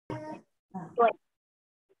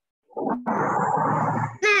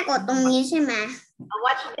แม่กดตรงนี้ใช่ไหม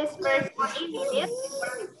Watch this first for a minute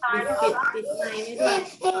before we start. ปิดไมค์ไม่ด้วย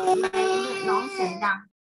ไมค์น้องเสียงดัง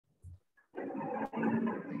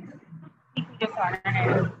นี่ครูจะสอนอะไร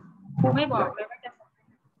ครูไม่บอกเลยว่าจะสอน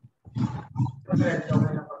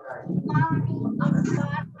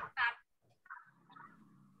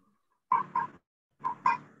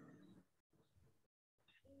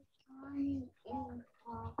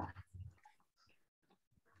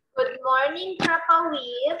Good morning, Papa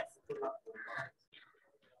Weave.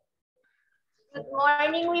 Good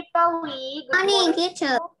morning, Wipa Wee. Good morning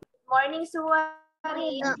teacher Good morning,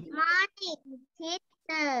 Suwari. Good morning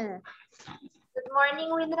teacher Good morning,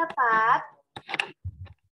 Winrapat.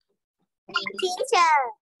 teacher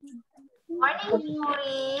Good morning,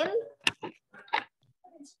 Yurin.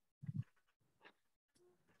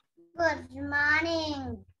 Good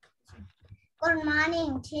morning Good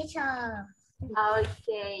morning teacher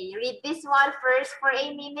Okay, read this one first for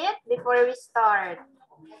a minute before we start.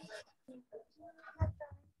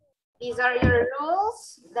 These are your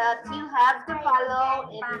rules that you have to follow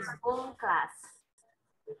in home class.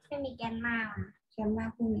 ไม่มีแกนมาแกนมา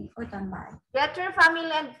พรุ่งนี้โอ้ยตอนบ่าย Get your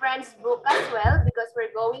family and friends book as well because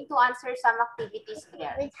we're going to answer some activities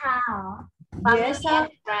there. วิชาเหรอ Family and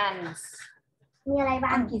friends. มีอะไรบ้า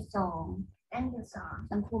งอังกฤษ2อังกฤษ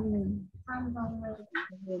2สังคม1สังคม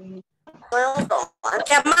1 แ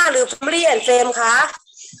คมมาหรือ Family and Friends คะ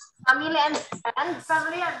Family and friends.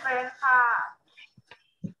 Family and friends.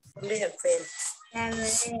 Family and Friends แม่เล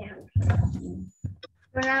ย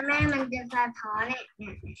เวลาแม่มันจะสะท้อนเนี่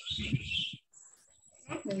ย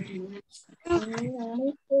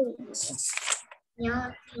เนี่ย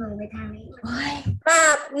หนูไปทางนี้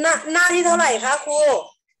หน้าที่เท่าไหร่คะครู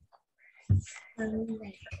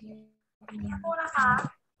พูดนะคะ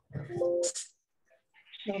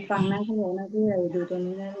เราฟังนะเขาบอกนะพี่ดูตรง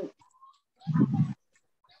นี้นะลูก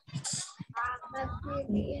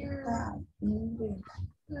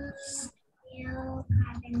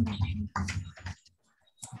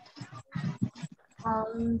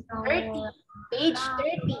Page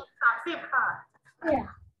 30. 30 ค่ะ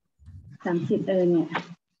 30เนี่ย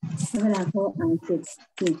เวลาเขาอ่านเสร็จ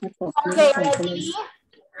ถึงเขาตก Okay, ready?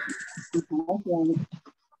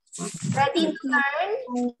 Ready to learn?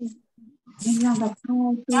 ไม่ยอมแบบเข้า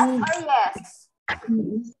Yes or yes?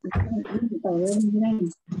 ต่อเรื่องแรก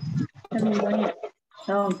ทำไม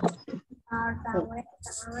ต้อง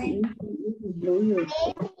รู้อยู่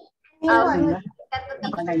That the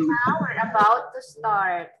teacher now we're about to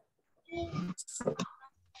start.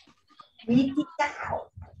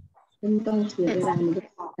 ต้องเสียเวลาใน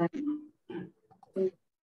การ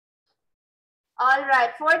All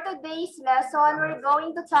right, for today's lesson, we're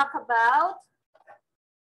going to talk about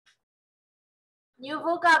new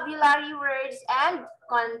vocabulary words and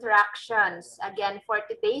contractions. Again, for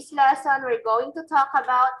today's lesson, we're going to talk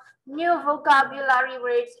about new vocabulary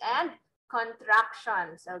words and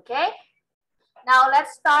contractions, okay? Now,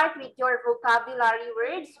 let's start with your vocabulary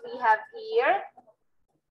words. We have here.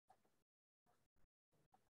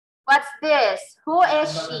 What's this? Who is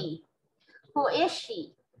she? Who is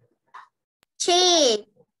she? She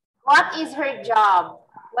What is her job?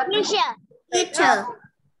 What is teacher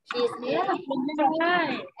She's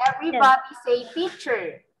Everybody say teacher.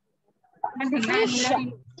 มันถึงหน้านี้แล้ว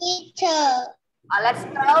teacher Let's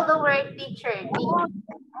spell the word teacher.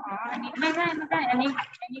 อันนี้ไม่ได้อันนี้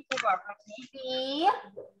ครูบอกครับ T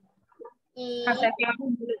E ภาษาเดียว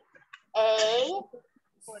A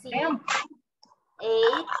C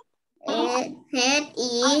H H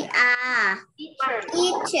E R teacher.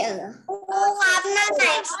 teacher ครูครับหน้าไหน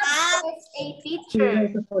ครับ It's a teacher. Teacher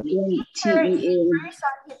is a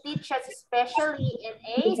person who teaches especially in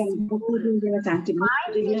a school,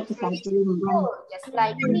 just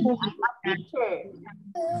like me. I'm a teacher.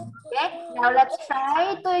 Okay, now let's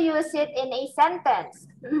try to use it in a sentence.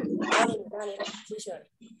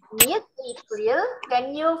 Miss April,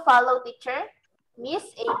 can you follow teacher? Miss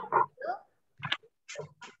April.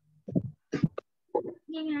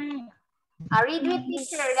 นี่ไง Read with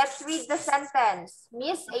teacher. Let's read the sentence.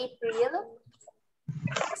 Miss April.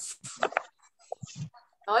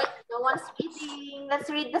 Oh, no one's reading. Let's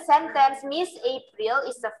read the sentence. Miss April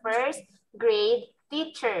is the first grade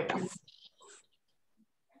teacher.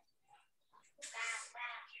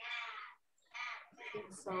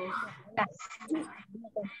 So,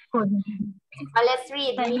 let's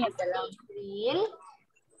read.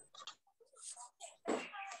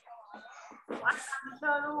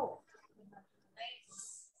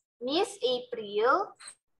 Miss April.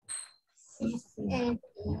 Miss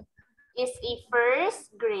April is a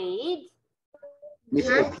first grade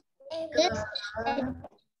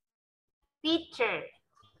Teacher.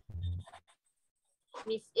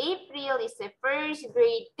 Miss April is a first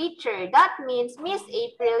grade teacher. That means Miss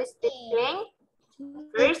April is teaching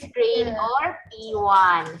first grade or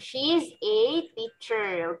P1. She's a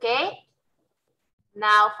teacher, okay?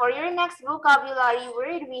 Now, for your next vocabulary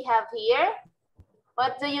word we have here,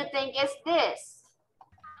 what do you think is this?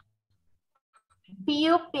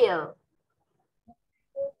 Pupil.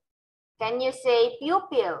 Can you say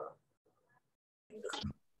pupil?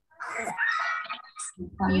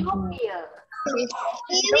 Pupil.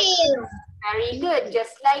 Very good.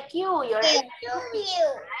 Just like you, you're a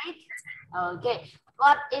pupil, right? Okay.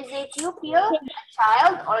 What is a pupil? A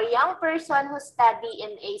child or young person who study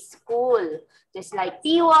in a school. Just like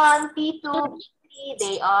P1, P2, P3,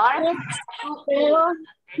 they are pupils.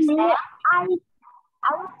 Understand?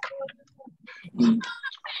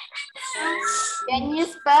 Can you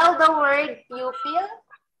spell the word pupil?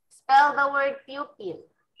 Spell the word pupil.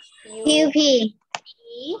 P.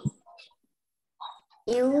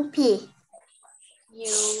 U P.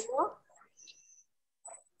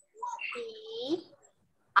 P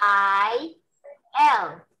I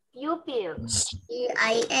L. Pupil.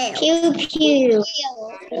 P-I-L. Pupil.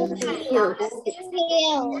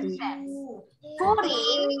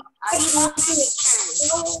 Purin, are you a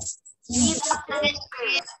teacher? Read after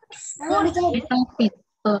teacher.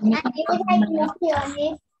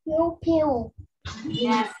 Pupil.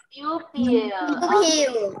 Yes, pupil.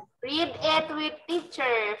 Read it with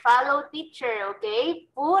teacher. Follow teacher, okay?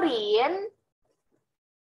 Purin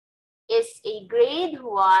is a grade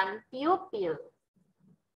 1 pupil.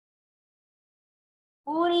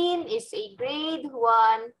 Purin is a grade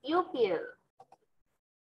 1 pupil.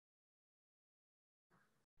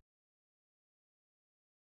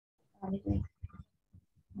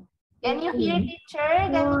 Can you hear teacher?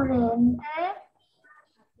 Can you hear teacher?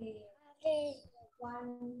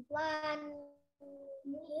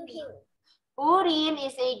 Purin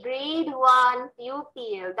is a grade 1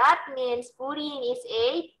 pupil. That means Purin is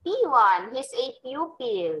a P1. He's a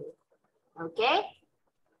pupil. Okay?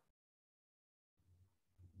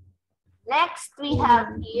 Next, we have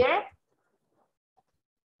here.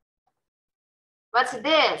 What's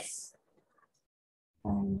this?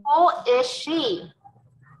 Who is she?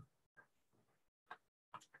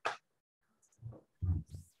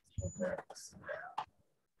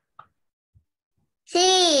 She.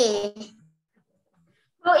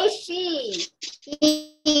 Who is she?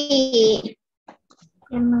 She.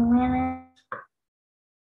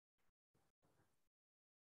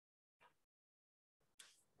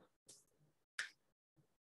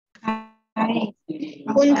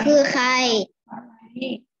คุณคือใคร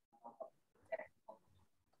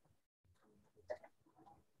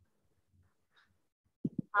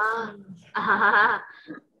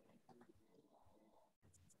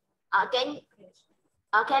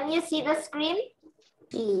Can you see the screen?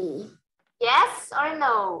 Yes or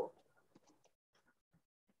no?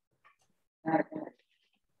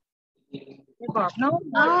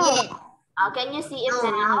 Yes. Can you see it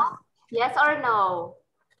now? Yes or no?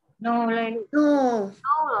 No เลย No.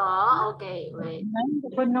 No เหรอ Okay, wait.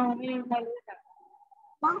 คน no ไม่รู้ใครรู้จัก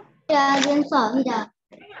จะเรียนสอนพี่ดา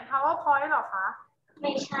PowerPoint หรอคะ ไ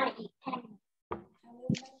ม่ใช่อีกแท่ง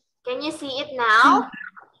Can you see it now?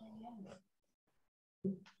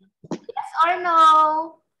 Yes or no?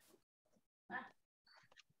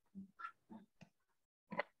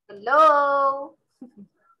 Hello?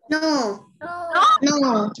 No. No?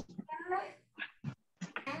 No.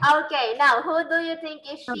 Okay, now who do you think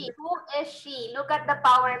is she? Who is she? Look at the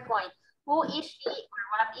PowerPoint. Who is she or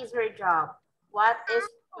what is her job? What is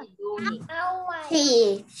she doing?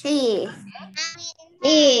 She.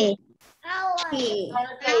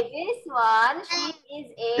 Okay, this one, she is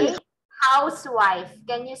a housewife.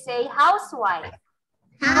 Can you say housewife?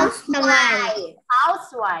 Housewife.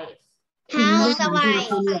 Housewife.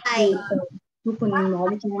 Housewife. ทุกคนน้อ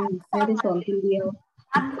งฉันไม่ได้สอนคนเดียว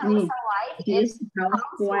Not housewife, is it's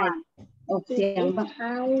housewife ออกเสียงแบบ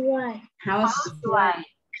housewife housewife.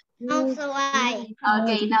 Housewife.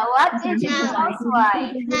 Okay, now what is a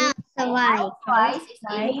housewife? Housewife. Housewife is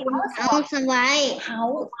a housewife.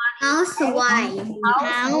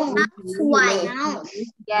 Housewife.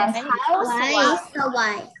 Yes,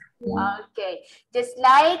 housewife. Okay, just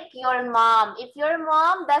like your mom. If your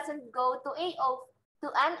mom doesn't go to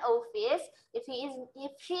an office, if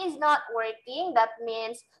she is not working, that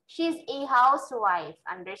means she's a housewife.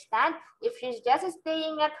 Understand? If she's just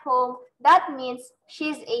staying at home, that means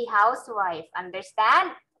she's a housewife. Understand?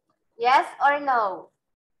 Yes or no?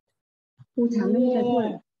 ครูถามไม่มีใครพูด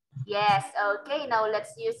Yes, okay. Now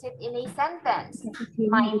let's use it in a sentence. แต่ที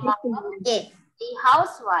My มันจะได้ mom เก่ง is a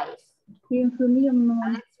housewife. เพียงคือไม่ยอมนอน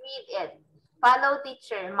Let's read it. Follow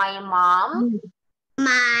teacher. My mom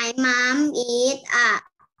My mom is a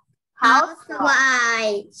housewife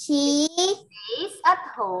housewife. She stays at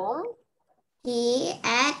home.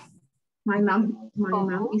 at my mom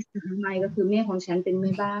is my ก็คือแม่ของฉันเป็นแ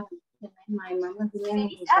ม่บ้านใช่ไหม my mom ก็คือแม่ของ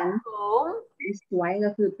Stays ฉัน at home is wife ก็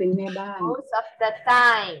คือเป็นแม่บ้าน most of the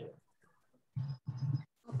time.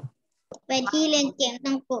 ไปที่เรียนเสียง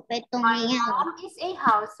ต้องกดไปตรง My นี้ค่ะ mom is a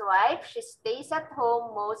housewife. She stays at home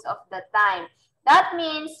most of the time. That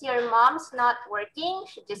means your mom's not working.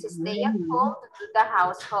 She just stay at home to do the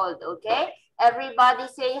household, okay? Everybody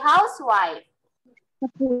say housewife. ถ้า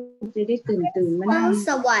พูดจะได้ตื่นมานั่ง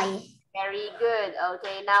housewife Very good.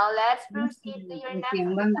 Okay, now let's proceed to your next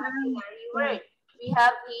vocabulary word. We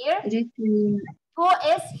have here, จะได้ตื่น who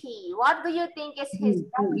is he? What do you think is his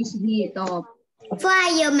who is he ตอบ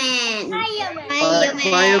fireman and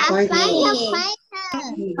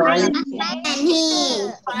he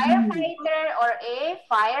firefighter or a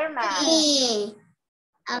fireman?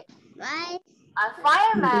 A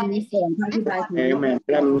fireman is ก่อนอธิบายถึง แม่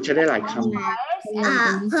แล้วมันใช้ได้หลายคำ fires a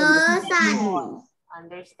and person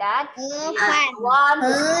understand? One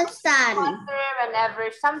person whenever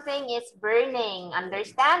something is burning.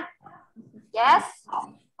 Understand? Yes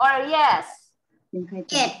or yes? เป็นใคร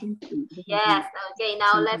ตอบ Yes. Okay,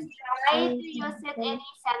 now let's try to use it in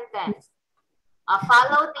a sentence.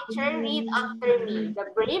 Follow teacher, read after me. The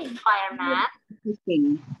brave fireman. คือเก่ง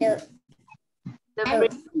The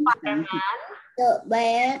brave fireman the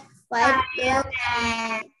best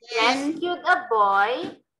fireman rescued a boy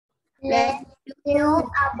rescue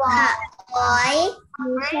a boy ฝากก่อ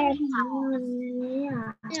น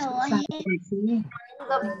สิ in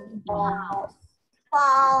the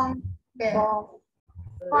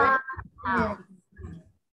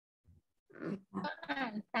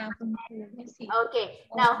from the Okay,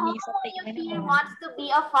 now who here wants to be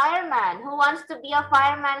a fireman? Who wants to be a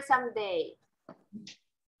fireman someday?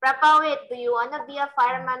 Prapawit, do you want to be a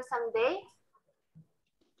fireman someday?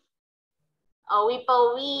 Oh,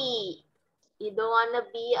 Wipawi, you don't want to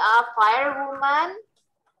be a firewoman?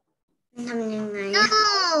 ทำยังไง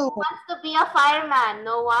Who wants to be a fireman?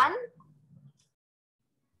 No one?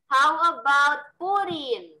 How about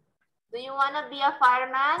Purin? Do you want to be a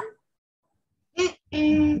fireman?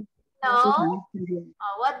 No?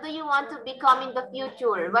 What do you want to become in the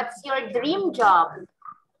future? What's your dream job?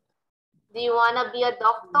 Do you want to be a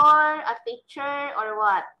doctor, a teacher, or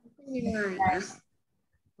what?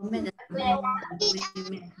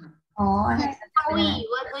 อ๋อ Awi,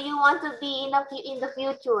 what do you want to be in the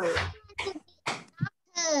future?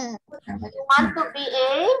 You want to be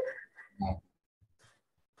a?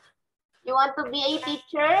 You want to be a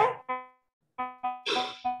teacher?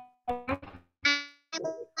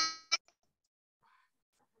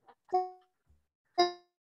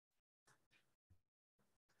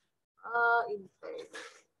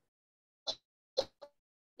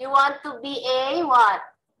 You want to be a what?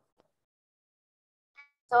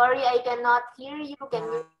 Sorry, I cannot hear you. Can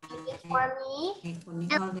you repeat it for me?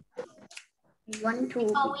 want to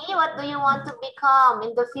Awi, what do you want to become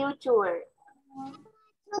in the future?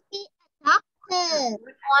 be a doctor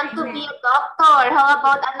You want to be a doctor. How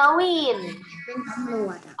about Anawin? เป็นตำรว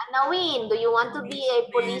จ Anawin, do you want to be a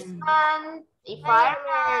policeman, a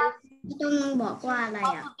fireman? ต้องบอกว่าอะไร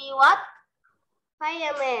Want อ่ะ to be what?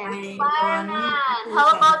 Fireman. Fireman. How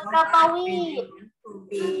about Prapawin?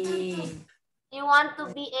 You want to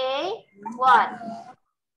be a what?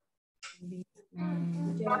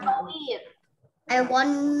 Prapawin. I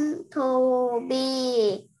want to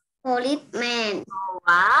be policeman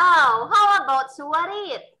Wow. How about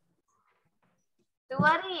Suwarit?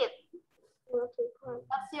 Suwarit,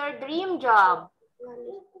 what's your dream job?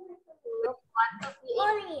 You want to be a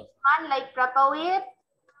policeman like Prapawit?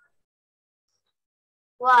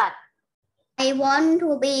 What? I want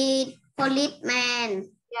to be policeman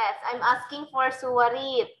Yes, I'm asking for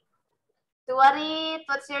Suwarit. Suwarit,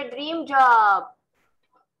 what's your dream job?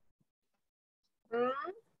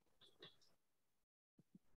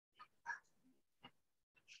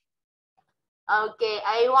 Okay,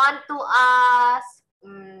 I want to ask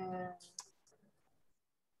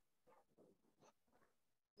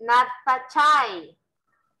Natachai.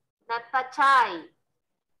 Natachai.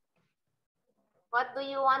 What do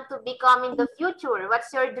you want to become in the future?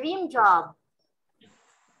 What's your dream job?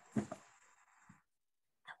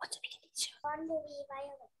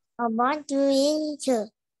 I want to be teacher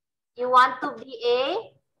You want to be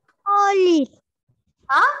a? police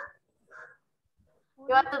Huh?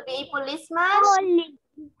 You want to be a policeman?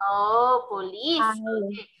 Oh, police.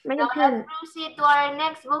 Okay. Now let's proceed to our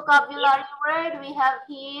next vocabulary word. We have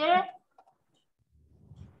here.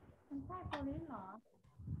 ใช่โพลิสเหรอ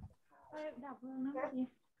ไปดับเพลิงนะเมื่อกี้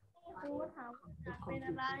ครูถามว่าเป็นอ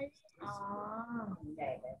ะไรอ๋อคุณเ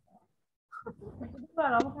ปิด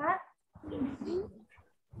แล้วคะ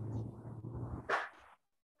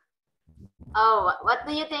Oh, what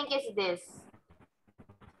do you think is this?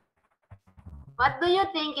 What do you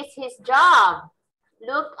think is his job?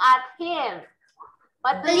 Look at him.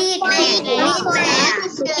 What do you think?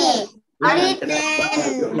 Are you a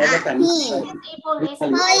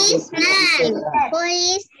policeman?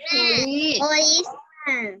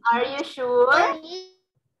 Are you sure?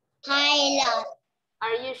 Pilot.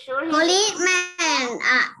 Are you sure? Policeman.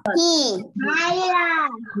 Pilot.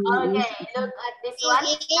 Okay, look at this one.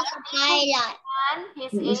 Pilot.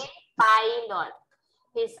 He's a pilot.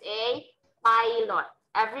 He's a pilot.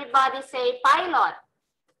 Everybody say pilot.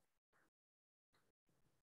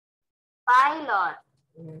 Pilot.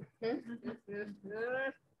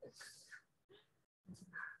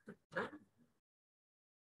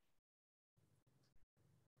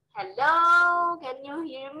 Hello, can you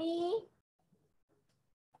hear me?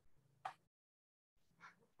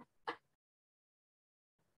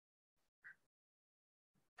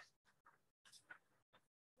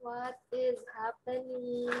 What is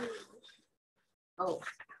happening? Oh.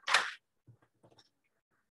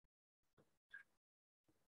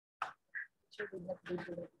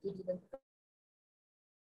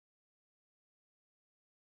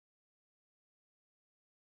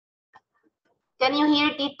 Can you hear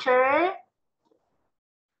teacher?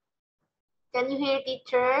 Can you hear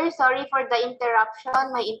teacher? Sorry for the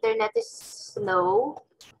interruption. My internet is slow.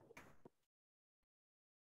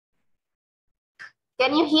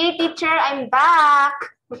 Can you hear teacher? I'm back.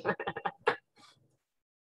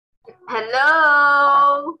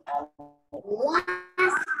 Hello.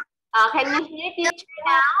 Can you hear teacher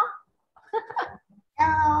now?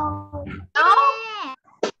 No?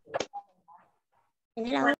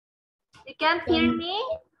 Hello. You can't hear me?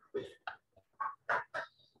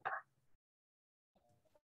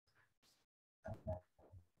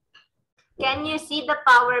 Can you see the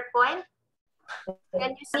PowerPoint?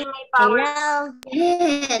 Can you see my PowerPoint?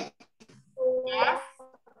 Hello. Yes.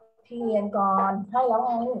 พี่เรียนก่อนใช่แล้วไ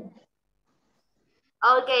ง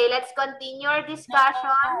Okay, let's continue our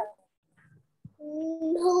discussion.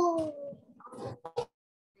 No.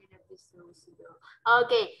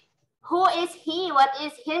 Okay, who is he? What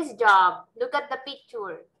is his job? Look at the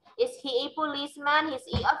picture. Is he a policeman? Is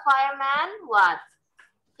he a fireman? What?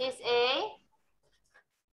 He's a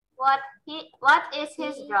what is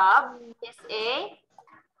his job? He's a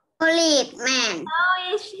Policeman. no,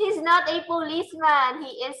 he's not a policeman.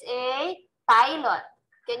 He is a pilot.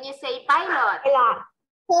 Can you say pilot?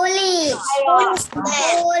 Police. Police.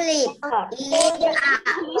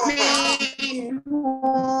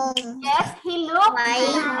 Yes, he looks like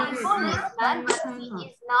a policeman, but he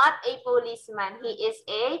is not a policeman. He is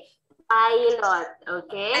a pilot.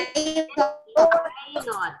 Okay?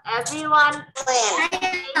 Pilot. Everyone say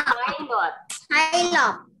pilot.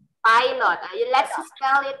 Pilot. Pilot. Let's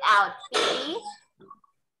spell it out. P.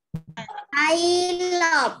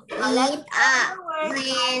 Pilot. Let's Is spell a the word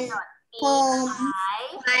man. pilot.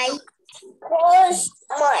 Flight.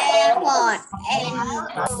 Airport. And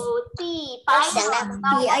P-I-L-O-T. Pilot.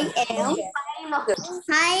 P-I-L.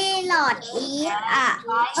 Pilot. Pilot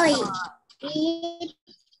is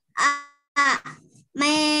a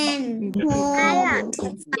man who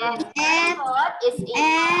Yes, pilot is a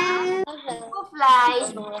man who flies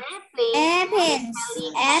airplanes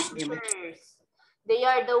and helicopters. They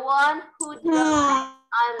are the one who drive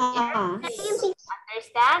on airplanes.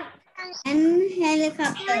 Understand? and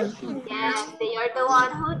helicopter. Yes, they are the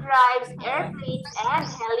one who drives airplanes and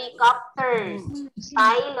helicopters.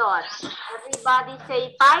 Pilot. Everybody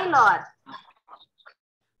say pilot.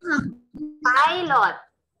 Pilot.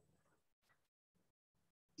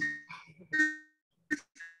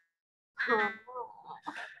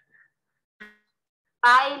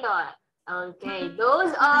 Pilot. Okay,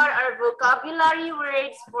 those are our vocabulary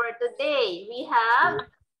words for today. We have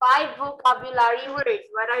 5 vocabulary words.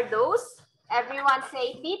 What are those? Everyone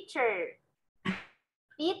say teacher.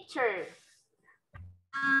 Teacher.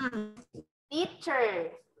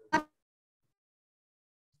 Teacher.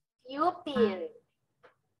 Pupil.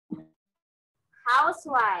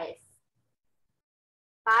 Housewife.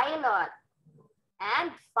 Pilot.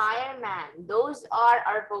 And fireman. Those are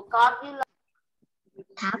our vocabulary.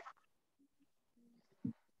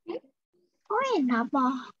 ไม่เห็นนับหรอ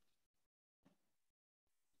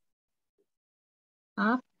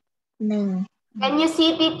นับ1 Can you see,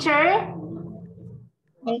 teacher?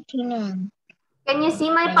 เลขที่หนึ่ง Can you see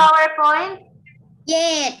my PowerPoint?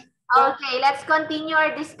 Yes. Okay, let's continue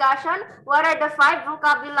our discussion. What are the 5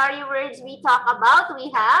 vocabulary words we talk about? We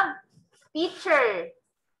have teacher.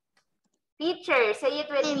 Teacher. Say it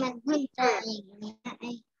with ให้ me. มันขึ้นตา Teacher. อย่างนี้ไอ้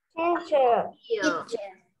Teacher. Pupil.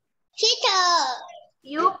 Teacher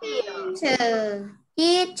Pupil.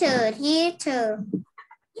 Teacher. Teacher.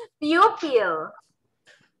 Pupil.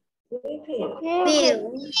 Bill.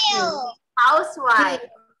 Housewife.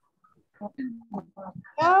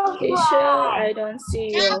 Teacher, I don't see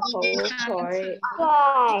your PowerPoint.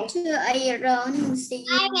 Teacher, I don't see.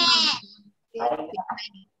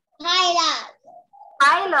 Pilot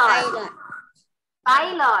Pilot. Pilot.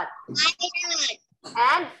 Pilot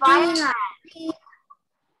And fireman.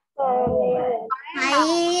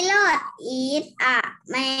 Pilot is a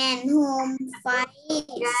man who flies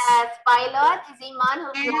Yes, pilot is a man who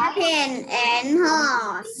flies airplane and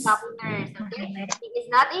horse. helicopters. Okay, he is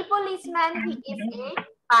not a policeman. He is a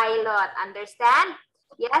pilot. Understand?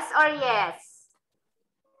 Yes or yes?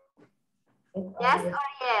 Yes or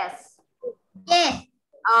yes? Yes.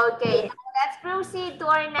 Okay. Now let's proceed to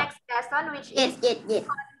our next lesson, which is Yes.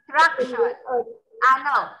 contraction.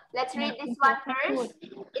 No. Let's read this one first.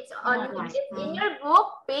 It's in your book,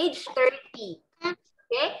 page 30.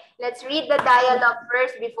 Okay. Let's read the dialogue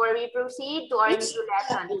first before we proceed to our new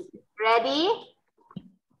lesson. Ready?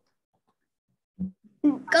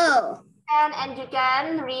 Go. And you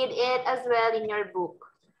can read it as well in your book.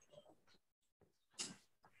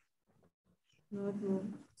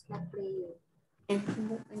 It's not playing.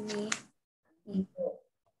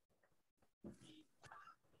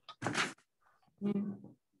 อัน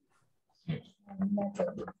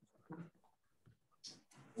นี้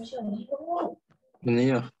อันนี้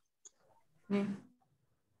เหรอ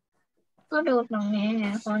ก็ดูตรงนี้น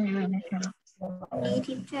ะข้อนี้นะคะ นี่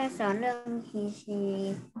ทิพย์สอนเรื่อง PC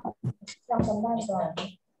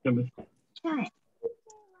ใช่ไหม ใช่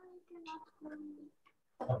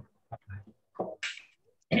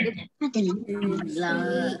น่าจะรู้เล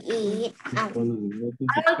ย ตัวหนึ่งเลขที่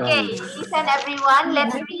19 Okay, listen everyone.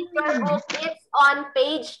 Let's read your book. It's on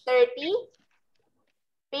page 30.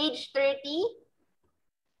 Page 30.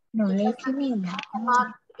 หนูเลขที่หนึ่งนะ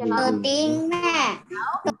Cannot ติ้งแม่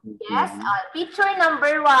Yes, picture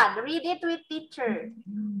number 1. Read it with teacher.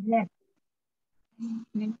 เลข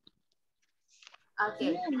Okay,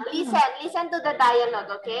 listen to the dialogue,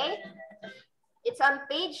 okay? It's on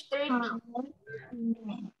page 30.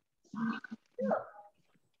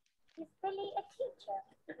 He's really a teacher.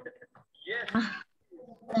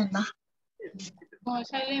 เห็นปะ อ๋อใ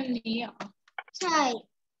ช่เล่มนี้เหรอ ใช่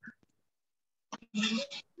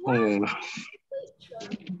โอ้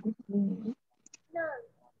No,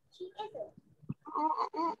 she isn't.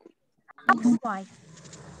 Housewife.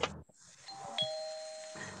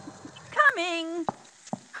 Coming.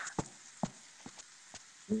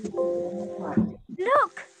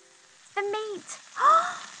 Look, the meat.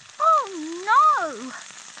 Oh no!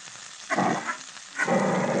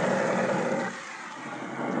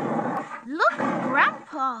 Look,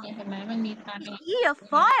 Grandpa. เห็นไหมมันมีตาเอง He a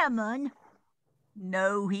fireman? No,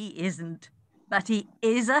 he isn't. But he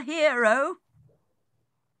is a hero.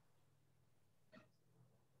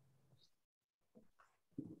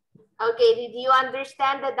 Okay, did you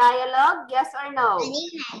understand the dialogue? Yes or no? อันนี้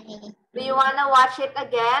ไง Do you want to watch it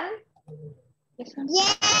again?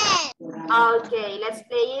 Yes Okay, let's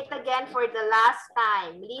play it again for the last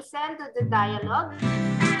time. Listen to the dialogue.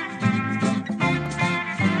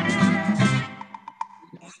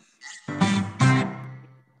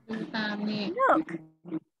 Look,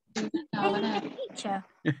 Our he's a teacher.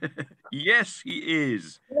 Yes, he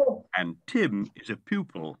is. And Tim is a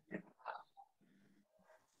pupil.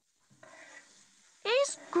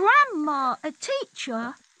 Is Grandma a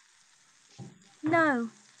teacher? No,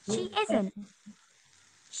 she isn't.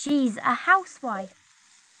 She's a housewife.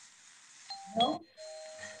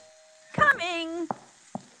 Coming.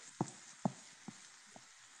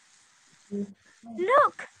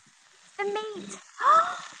 Look, the meat.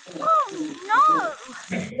 Oh no!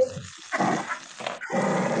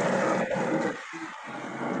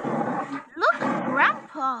 Look,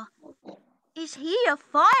 Grandpa. Is he a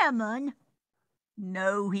fireman?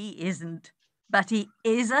 No, he isn't. But he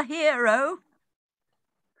is a hero.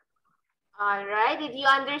 All right, did you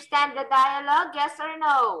understand the dialogue? Yes or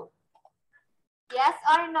no? Yes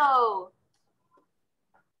or no?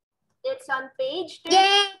 It's on page 30.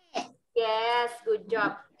 Yes. Yes, good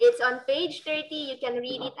job. It's on page 30. You can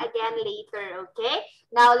read it again later, okay?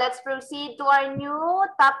 Now let's proceed to our new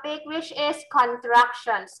topic, which is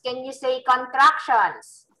contractions. Can you say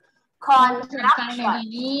contractions?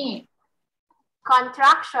 Contractions.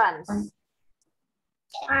 Contractions.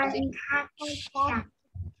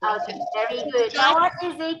 Okay, very good. Now, what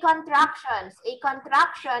is a contraction? A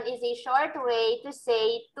contraction is a short way to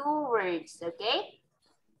say two words, okay?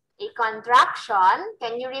 A contraction,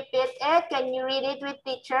 can you repeat it? Can you read it with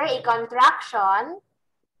teacher? A contraction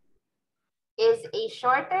is a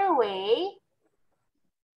shorter way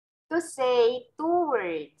to say two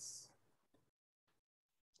words.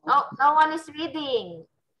 Oh, no one is reading.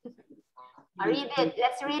 Read it.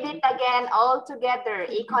 Let's read it again all together.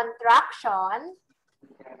 A contraction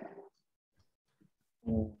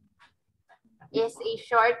is a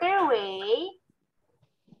shorter way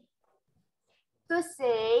to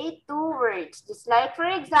say two words. Just like, for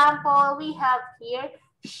example, we have here,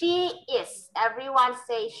 she is. Everyone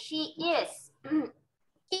say, she is.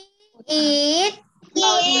 Eat.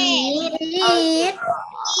 Okay.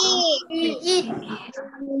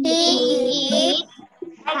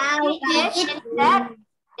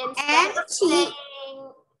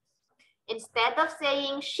 Instead of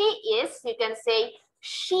saying she is, you can say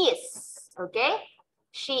she's. Okay,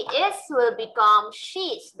 she is will become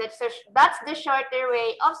she's. That's the shorter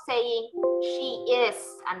way of saying she is.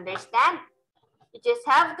 Understand? You just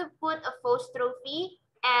have to put apostrophe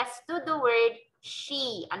s to the word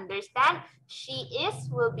she. Understand? She is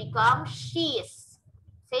will become she's.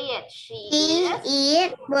 Say it. She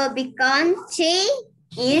is will become she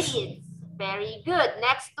is. Very good.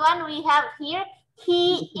 Next one we have here,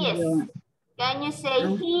 he is. Can you say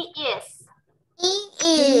he is? He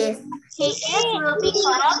is. He is will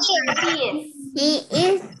become he is. He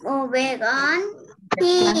is will become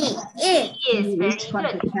he is. He is. Very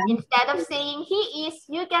good. Instead of saying he is,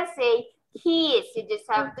 you can say he is. You just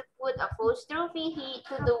have to put apostrophe he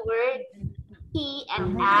to the word he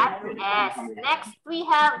and add s. Next we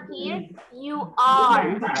have here, you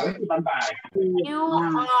are. You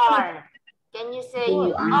are. Can you say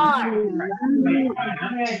you are?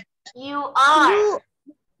 You are.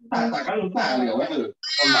 Okay,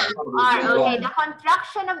 the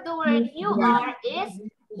contraction of the word you are is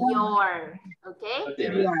your. Okay?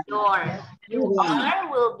 Your. You are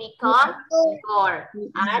will become your.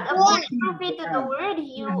 Add apostrophe to the word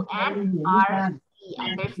you and are.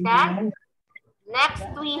 Understand? Next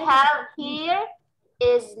we have here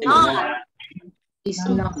is not. Is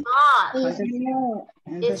not.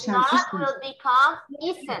 Is not will become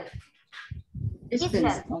isn't.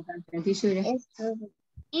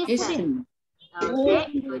 Isn't.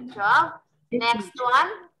 Okay, good job. Next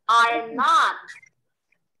one, are not.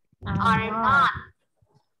 Are not.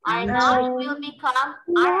 Are not will become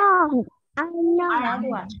are.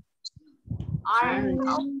 Are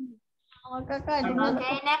not.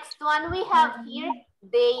 Okay, next one we have here,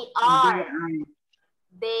 they are.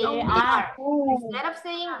 They are. Instead of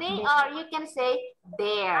saying they are, you can say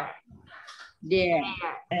there. There.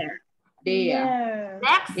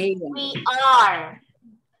 Next, we are.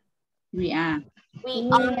 We are. We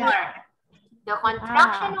are. The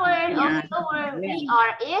contraction word of the word we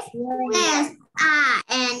are is where.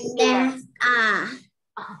 And there's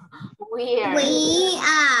Where. we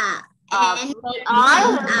are. And we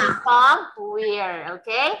are will become where.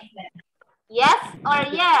 Okay? Yes or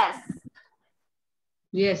yes?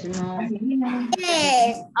 Yes, no.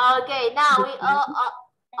 Yes. Okay, now we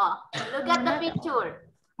look at the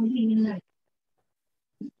picture.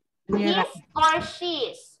 His or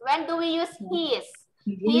she's. When do we use his?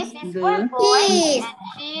 His is for boys and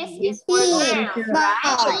she's is for girls,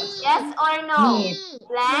 right? Yes or no?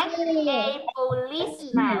 Blank a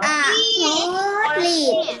policeman.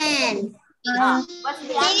 Policeman. What's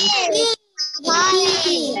the answer? Yes.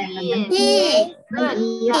 Good.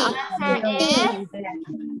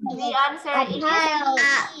 The answer is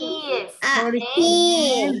is.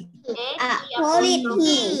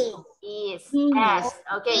 Is. Yes.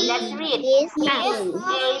 Okay, let's read. He is a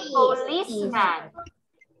policeman.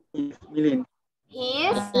 He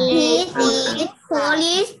is a policeman. Very good.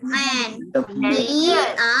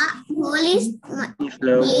 Policeman.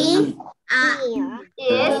 Is a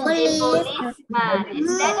policeman.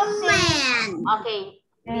 Instead of saying, okay,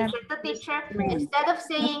 listen to teacher. Instead of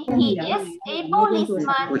saying he is a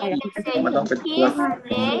policeman, you can say he is a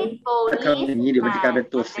policeman.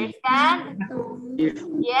 Understand?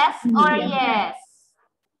 Yes or yes?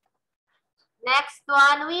 Next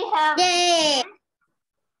one we have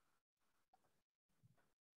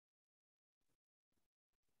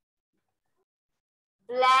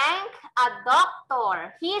blank a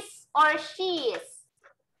doctor. His or she's?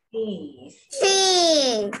 She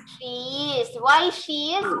is. Why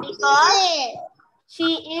she is? Because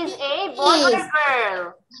She is a boy or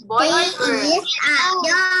girl? Boy or girl? Is a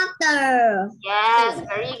doctor. Yes,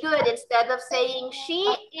 very good. Instead of saying she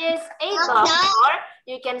is a doctor,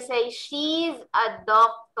 you can say she's a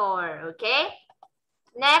doctor. Okay.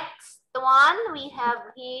 Next one we have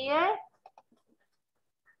here.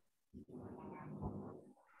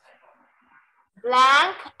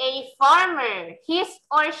 Blank, a farmer. His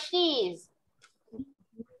or she's?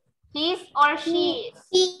 His or she's?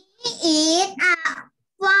 He is a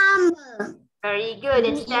farmer. Very good.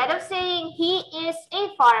 Instead of saying he is a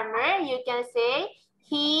farmer, you can say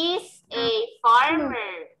he's a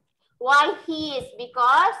farmer. Why he is?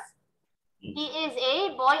 Because he is a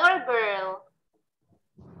boy or girl?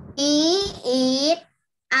 He is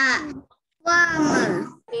a farmer.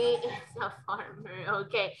 He is a farmer.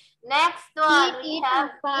 Okay. Next one we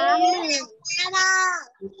have here.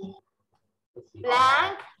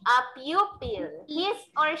 Blank, a pupil. His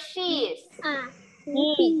or she's?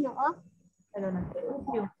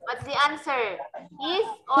 What's the answer? His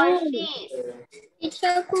or she's?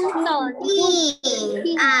 Teacher who sort. He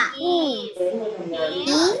is a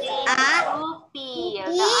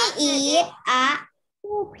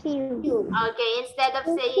pupil. Okay, instead of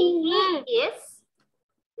saying he is,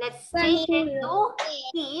 let's change it to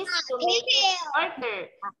his to make it shorter.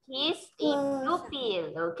 He's a pupil.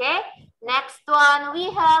 Okay. Next one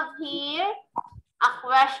we have here a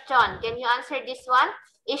question. Can you answer this one?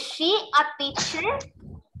 Is she a teacher?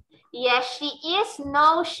 Yes, she is.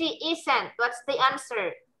 No, she isn't. What's the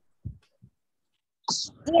answer?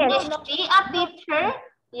 Yes. Is she a teacher?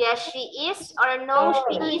 Yes, she is. Or no,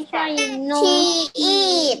 she isn't. She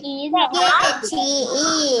is. Yes, she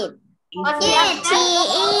is. What's the answer? She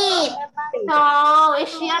is. So, is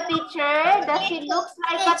she a teacher? Does she look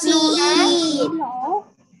like a teacher?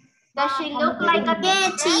 Does she look like a teacher?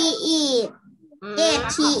 Yes, she is.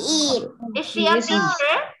 Yes, she is. Is she a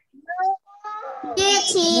teacher?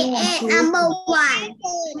 Yes, she is number one.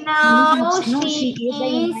 No, she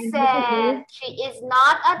isn't. She is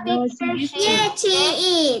not a teacher. Yes, she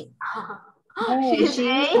is. She's a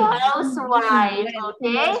housewife.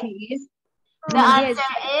 Okay. The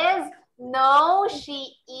answer is no,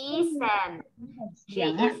 she isn't. She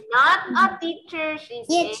is not a teacher. She's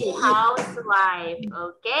a housewife.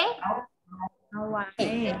 Okay.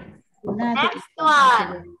 Next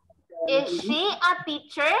one. Is she a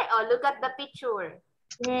teacher? Oh, look at the picture.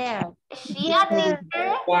 Yeah. Is she a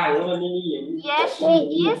teacher? Yes, she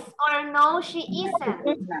is. Or no, she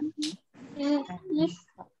isn't. Yes,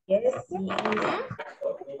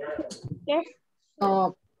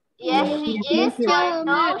 Yes, she is. Or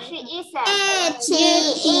no, she isn't. yes, she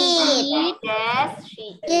is. Yes,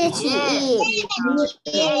 she Yes, she is.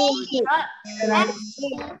 is.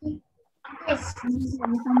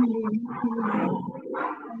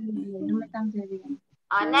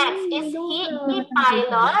 Next, is he a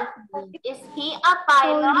pilot? Is he a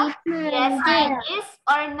pilot? Yes, he is.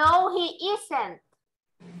 Or no, he isn't.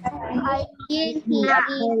 Yes, he is. Is he a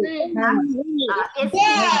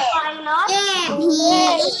pilot?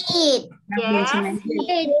 Yes, he is. Yes,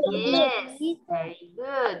 he is. Very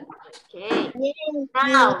good. Okay.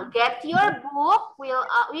 Now, get your book. We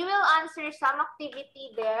will answer some activity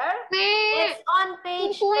there. It's on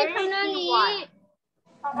page 31.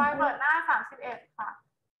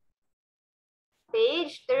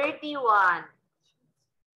 Page 31.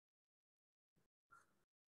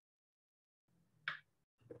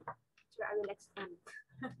 Sure, I will extend.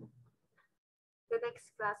 The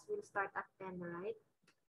next class will start at 10, right?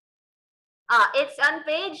 It's on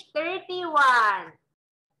page 31.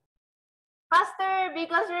 Faster,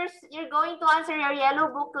 because you're going to answer your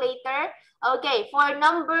yellow book later. Okay, for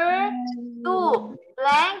number 2,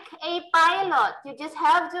 blank a pilot. You just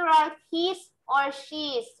have to write his or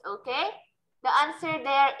she's, okay? The answer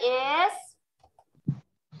there is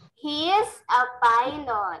he is a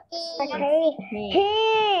pilot.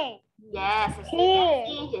 Yes, as you can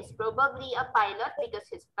see, he's probably a pilot because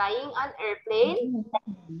he's flying an airplane.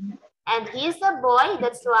 And he's a boy,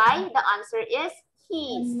 that's why the answer is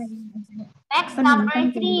his. Next,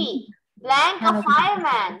 number 3. Blank a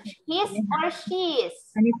fireman. His or she's?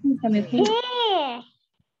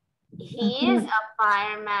 He is a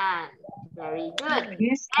fireman. Very good.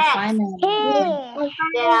 Next,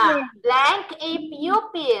 yeah. Blank a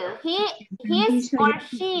pupil. His or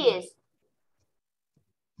she's?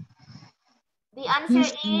 The answer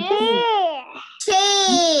is she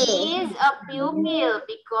is a pupil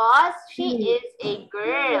because she is a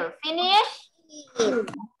girl. Finish?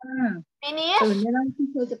 Finish?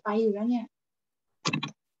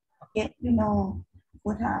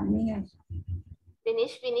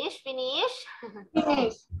 Finish.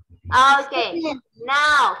 Okay.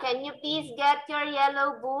 Now, can you please get your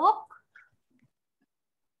yellow book?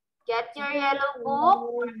 Get your yellow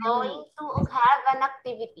book. We're going to have an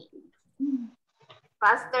activity.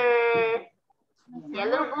 Faster.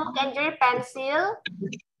 Yellow book and your pencil.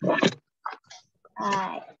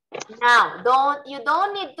 Now, you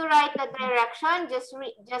don't need to write the direction.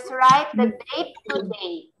 Just write the date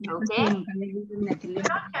today. Okay? เ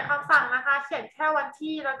ขียนคำสั่งนะคะเขียนแค่วัน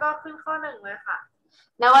ที่แล้วก็ขึ้นข้อ 1เลยค่ะ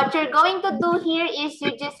Now, what you're going to do here is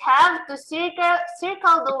you just have to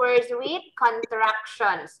circle the words with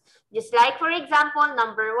contractions. Just like, for example,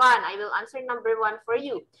 number 1. I will answer number 1 for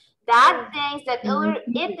you. Dad thinks that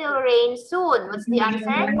it will rain soon. What's the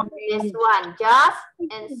answer? This one. Just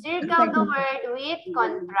encircle the word with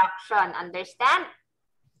contraction. Understand?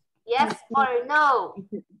 Yes or no?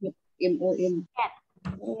 MOM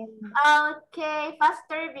Okay,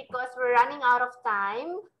 faster because we're running out of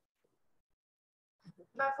time.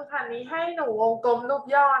 แบบฝึกหัดนี้ให้หนูวงกลมรูป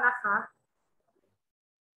ย่อนะคะ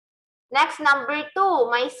Next, number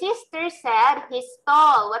 2. My sister said he's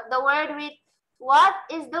tall. What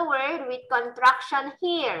is the word with contraction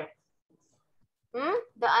here?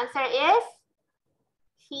 The answer is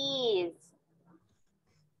he's.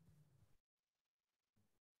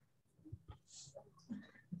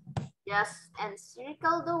 Just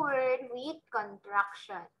encircle the word with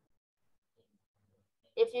contraction.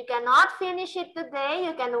 If you cannot finish it today,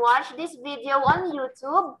 you can watch this video on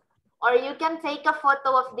YouTube, or you can take a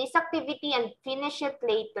photo of this activity and finish it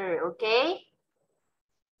later, okay?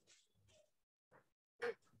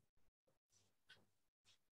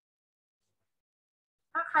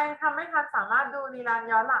ถ้าใครทำไม่ทันสามารถดูรีรัน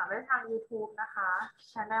ย้อนหลังได้ทาง YouTube นะคะ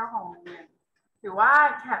ช anel ของโรงเรียนหรือว่า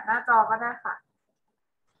แคปหน้าจอก็ได้ค่ะ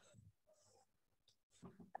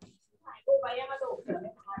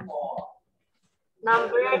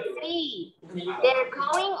Number 3. They're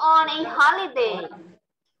going on a holiday.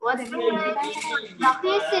 What's the word?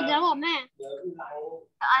 พี่เสร็จแล้วเหรอแม่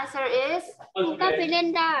The answer is หนูก็ไปเล่น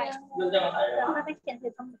ได้แล้วก็ไปเขียนใส่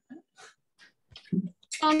สมุด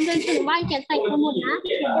ตอนเดินถึงบ้านเขียนใส่สมุดนะ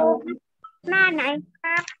หน้าไหนค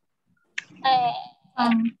รับ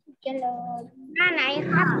เจริญหน้าไหน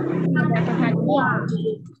ครับสถานที่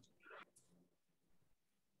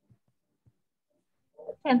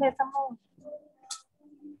เขียนใส่สมุด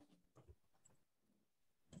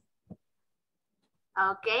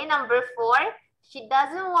Okay, number 4. She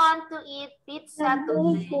doesn't want to eat pizza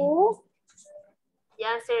today. The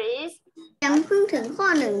answer is ยังเพิ่งถึงข้อ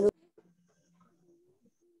 1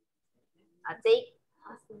 take.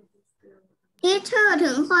 ที่เธอ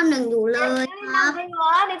ถึงข้อ 1 อยู่เลยครับ Number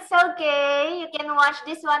 1, it's okay. You can watch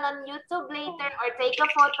this one on YouTube later or take a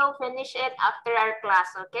photo, finish it after our class,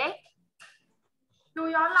 okay? ดู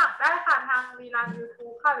ย้อนหลังได้ค่ะทางรีรัน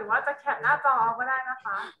YouTube ค่ะหรือว่าจะแคปหน้าจอเอาก็ได้นะค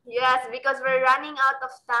ะ Yes, because we're running out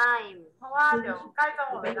of time. เพราะว่าเดี๋ยวใกล้จะ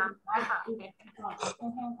หมดเวลาแล้วค่ะ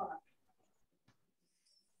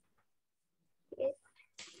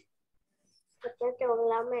จะจบ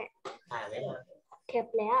แล้วแม่แคป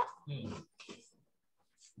แล้ว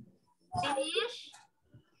Finish?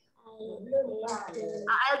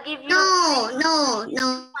 I'll give you no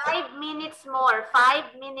 5 minutes more.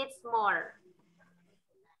 5 minutes more.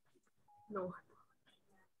 No.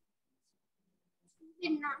 เป็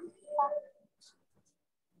นน้ำ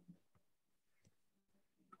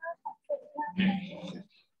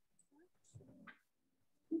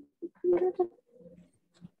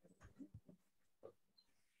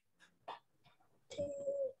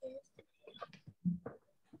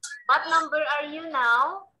What number are you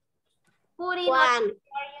now? Puri, what number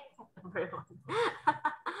are you? Number 1.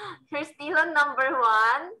 You're still on number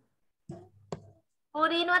 1.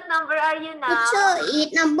 Puri, what number are you now? Teacher is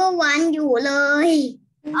number 1 อยู่เลย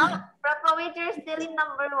Oh, Prakawit, you're still in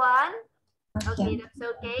number 1? Okay, that's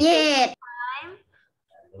okay. Yes. Take time.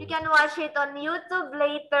 You can watch it on YouTube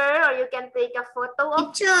later, or you can take a photo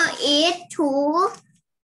of Teacher is 2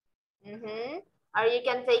 or you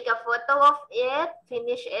can take a photo of it,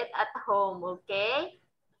 finish it at home, okay?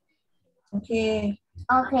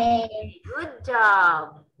 Okay. Good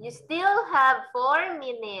job. You still have 4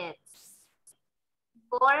 minutes.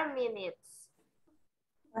 4 minutes.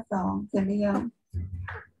 2 เสร็จหรือยัง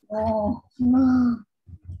โอ้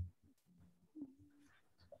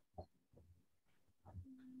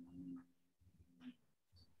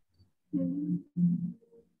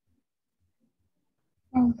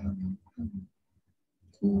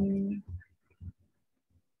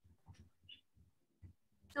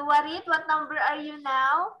Tuwarit, what number are you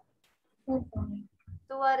now?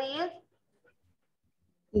 Tuwarit,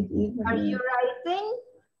 are you writing?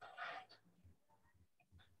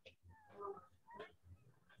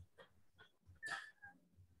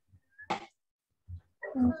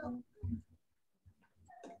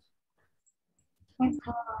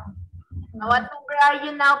 What number are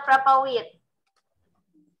you now, Prapawit?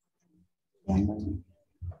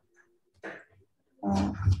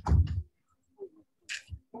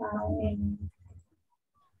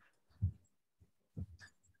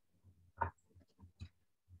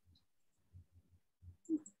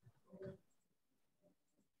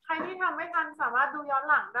 ใครที่ทำไม่ทันสามารถดูย้อน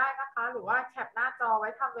หลังได้นะคะ หรือว่าแคปหน้าจอไว้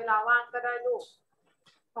ทำเวลาว่างก็ได้ลูก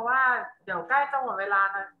เพราะว่าเดี๋ยวใกล้จะหมดเวลา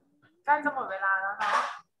นะใกล้จะหมดเวลาแล้วเนาะ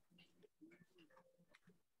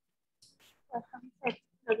เดี๋ยวทำเสร็จ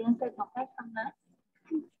เดี๋ยวเรียนเสร็จบอกให้ทำนะ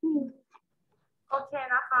โอเค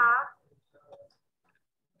นะคะ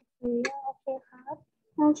โอเคครับ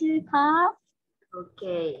โอเคครับ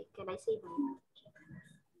Okay, can I say that?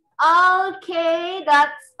 Okay,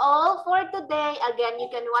 that's all for today. Again, you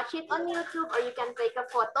can watch it on YouTube or you can take a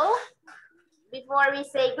photo. Before we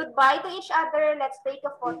say goodbye to each other, let's take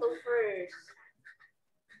a photo first.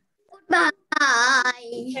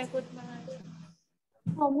 Goodbye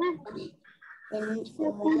ผมนะ เป็น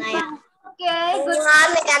อะไรอ่ะ Okay, คุณ good ครับ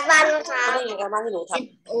ในการบ้านนะคะ นี่ไงการบ้านที่หนูท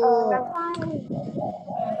ำโอ้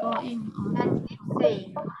and keep saying,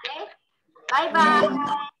 okay? Bye bye.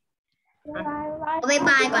 บ๊ายบ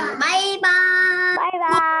ายก่อนบ๊ายบายบ๊ายบ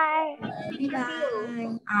าย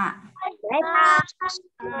อ่ะบ๊ายบา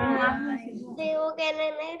ย See you again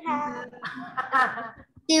next time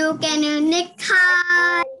See you again next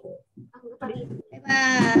time บ๊ายบา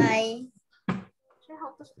ย How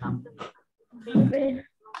to stop them?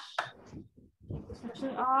 ชื่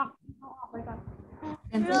อออกเอาออกไปก่อน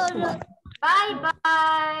Bye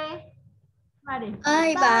bye. มาดิ บ๊าย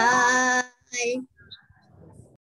บาย